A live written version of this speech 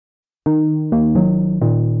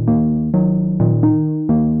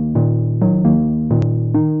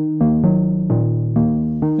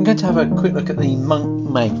to have a quick look at the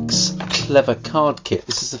Monk Makes Clever Card Kit.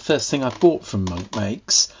 This is the first thing I bought from Monk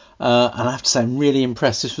Makes, and I have to say I'm really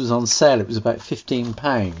impressed. This was on sale, it was about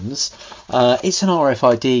 £15. It's an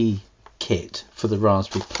RFID kit for the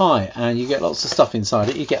Raspberry Pi, and you get lots of stuff inside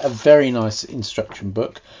it. You get a very nice instruction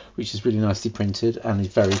book, which is really nicely printed and is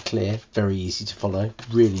very clear, very easy to follow.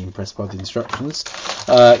 Really impressed by the instructions.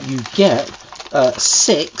 You get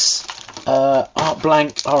 6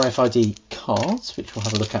 blank RFID cards, which we'll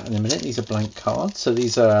have a look at in a minute. These are blank cards, so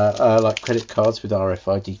these are like credit cards with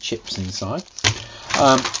RFID chips inside.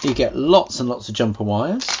 You get lots and lots of jumper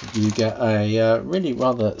wires. You get a really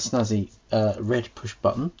rather snazzy red push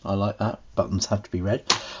button. I like that. Buttons have to be red.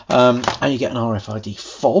 And you get an RFID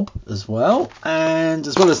fob as well. And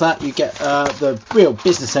as well as that, you get the real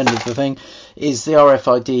business end of the thing is the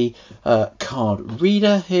RFID card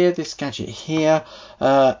reader here, this gadget here,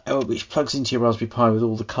 which plugs into your Raspberry Pi with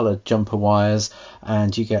all the coloured jumper wires,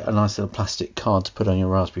 and you get a nice little plastic card to put on your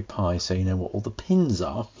Raspberry Pi so you know what all the pins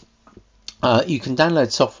are. You can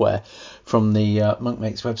download software from the Monk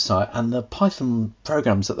Makes website, and the Python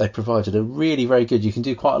programs that they provided are really very good. You can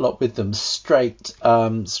do quite a lot with them straight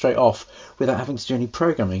off without having to do any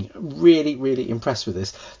programming. Really impressed with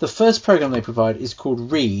this. The first program they provide is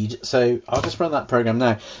called Read, so I'll just run that program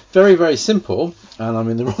now. Very simple, and I'm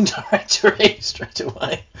in the wrong directory straight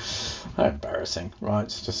away. How embarrassing. Right,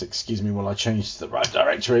 just excuse me while I change to the right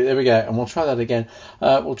directory. There we go, and we'll try that again.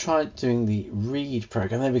 We'll try doing the Read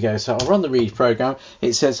program. There we go. So I'll run the Read program.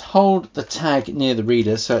 It says hold the tag near the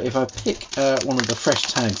reader. So if I pick one of the fresh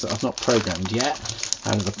tags that I've not programmed yet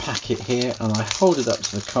out of the packet here, and I hold it up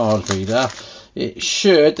to the card reader, it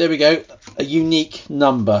should, there we go, a unique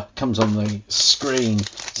number comes on the screen,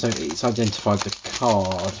 so it's identified the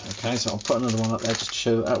card. Okay, so I'll put another one up there just to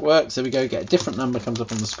show that that works. There we go, get a different number comes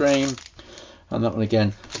up on the screen, and that one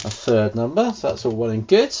again a third number, so that's all well and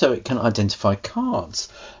good, so it can identify cards.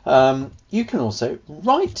 You can also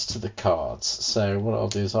write to the cards, so what I'll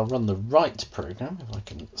do is I'll run the write program, if I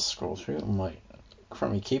can scroll through on my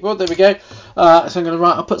crummy keyboard. There we go. So I'm going to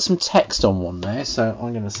write, I'll put some text on one there, so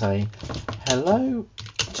I'm going to say hello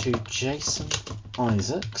to Jason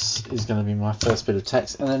Isaacs is going to be my first bit of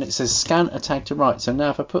text, and then it says scan a tag to write. So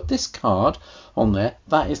now if I put this card on there,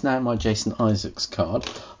 that is now my Jason Isaacs card.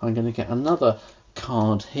 I'm going to get another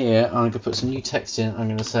card here, and I'm going to put some new text in. I'm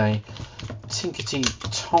going to say tinkety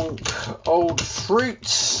tonk old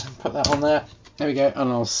fruit, put that on there. There we go,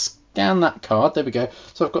 and I'll scan that card. There we go.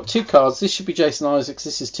 So I've got 2 cards. This should be Jason Isaacs.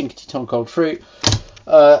 This is Tinkety Tonk Old Fruit.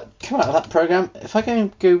 Come out of that program. If I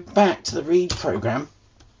go back to the Read program,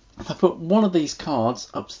 if I put one of these cards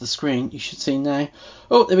up to the screen, you should see now.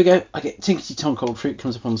 Oh, there we go. I get Tinkety Tonk Old Fruit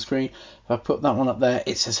comes up on the screen. If I put that one up there,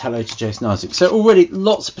 it says hello to Jason Isaacs. So already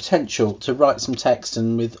lots of potential to write some text,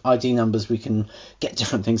 and with ID numbers we can get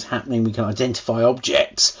different things happening. We can identify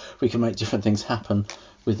objects. We can make different things happen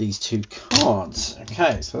with these 2 cards.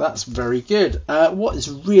 Okay, so that's very good. What is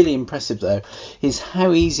really impressive though is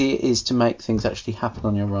how easy it is to make things actually happen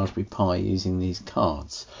on your Raspberry Pi using these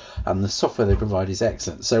cards, and the software they provide is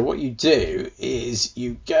excellent. So what you do is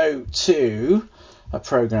you go to a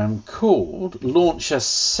program called Launcher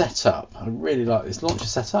Setup. I really like this, Launcher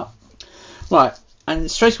Setup. Right, and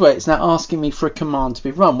straight away it's now asking me for a command to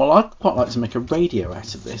be run. Well, I'd quite like to make a radio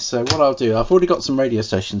out of this, so what I'll do, I've already got some radio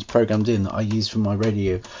stations programmed in that I use for my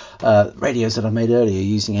radios that I made earlier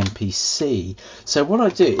using MPC. So what I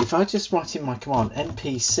do, if I just write in my command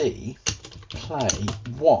MPC play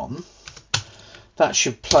 1, that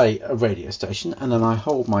should play a radio station, and then I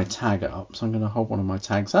hold my tag up. So I'm going to hold one of my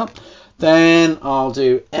tags up. Then I'll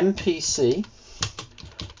do MPC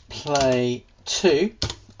play 2,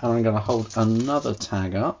 and I'm going to hold another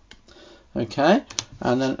tag up. Okay,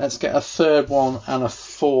 and then let's get a third one and a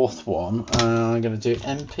fourth one. I'm going to do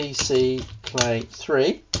MPC play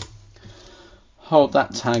 3, hold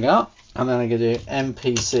that tag up, and then I'm going to do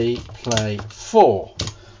MPC play 4.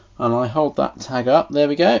 And I hold that tag up, there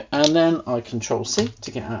we go, and then I Control C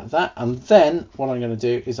to get out of that, and then what I'm going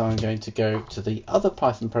to do is I'm going to go to the other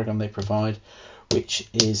Python program they provide, which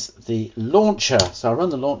is the launcher. So I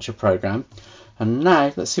run the launcher program, and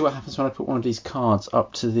now let's see what happens when I put one of these cards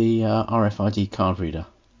up to the RFID card reader.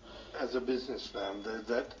 As a businessman,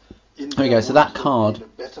 there we go, so that card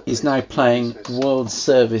is now playing World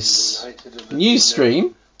Service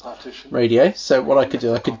Newsstream radio. So what I could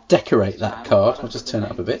do, I could decorate that card. I'll just turn it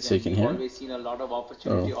up a bit so you can hear it.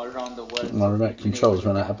 Oh, my remote control's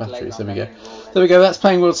run out of batteries. There we go. There we go, that's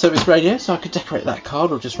playing World Service radio. So I could decorate that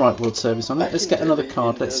card or just write World Service on it. Let's get another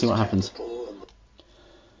card, let's see what happens.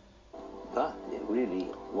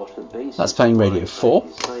 That's playing Radio 4.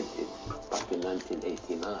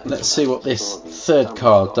 Let's see what this third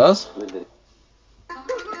card does.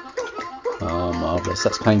 Oh, marvellous.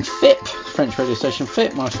 That's playing FIP, French radio station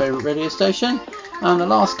FIP, my favourite radio station. And the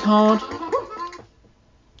last card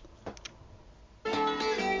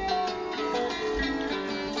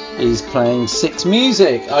is playing 6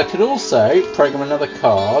 music. I could also program another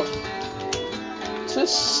card to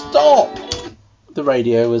stop the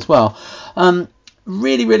radio as well.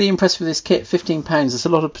 Really impressed with this kit. £15. There's a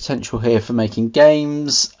lot of potential here for making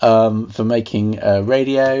games, for making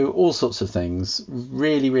radio, all sorts of things.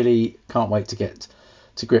 Really can't wait to get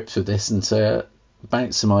to grips with this and to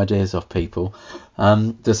bounce some ideas off people.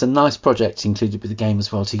 There's a nice project included with the game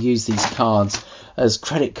as well to use these cards as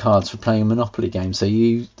credit cards for playing a Monopoly game. So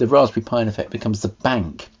the Raspberry Pi in effect becomes the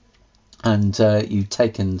bank, and you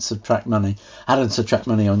take and subtract money, add and subtract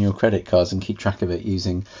money on your credit cards and keep track of it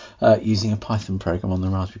using a Python program on the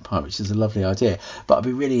Raspberry Pi, which is a lovely idea. But I'd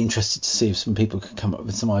be really interested to see if some people could come up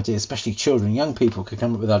with some ideas, especially children, young people could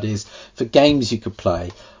come up with ideas for games you could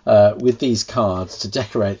play with these cards to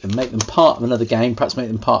decorate them, make them part of another game, perhaps make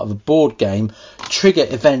them part of a board game, trigger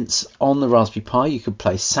events on the Raspberry Pi. You could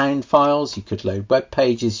play sound files, you could load web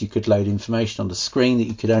pages, you could load information on the screen that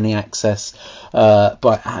you could only access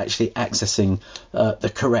by actually accessing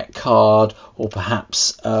the correct card, or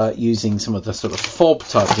perhaps using some of the sort of fob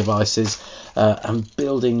type devices and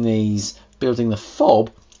building the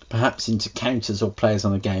fob perhaps into counters or players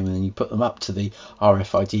on a game, and then you put them up to the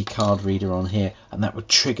RFID card reader on here, and that would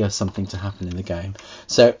trigger something to happen in the game.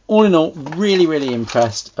 So all in all, really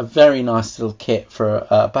impressed. A very nice little kit for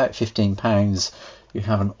about £15. You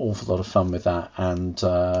have an awful lot of fun with that, and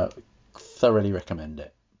thoroughly recommend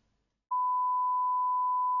it.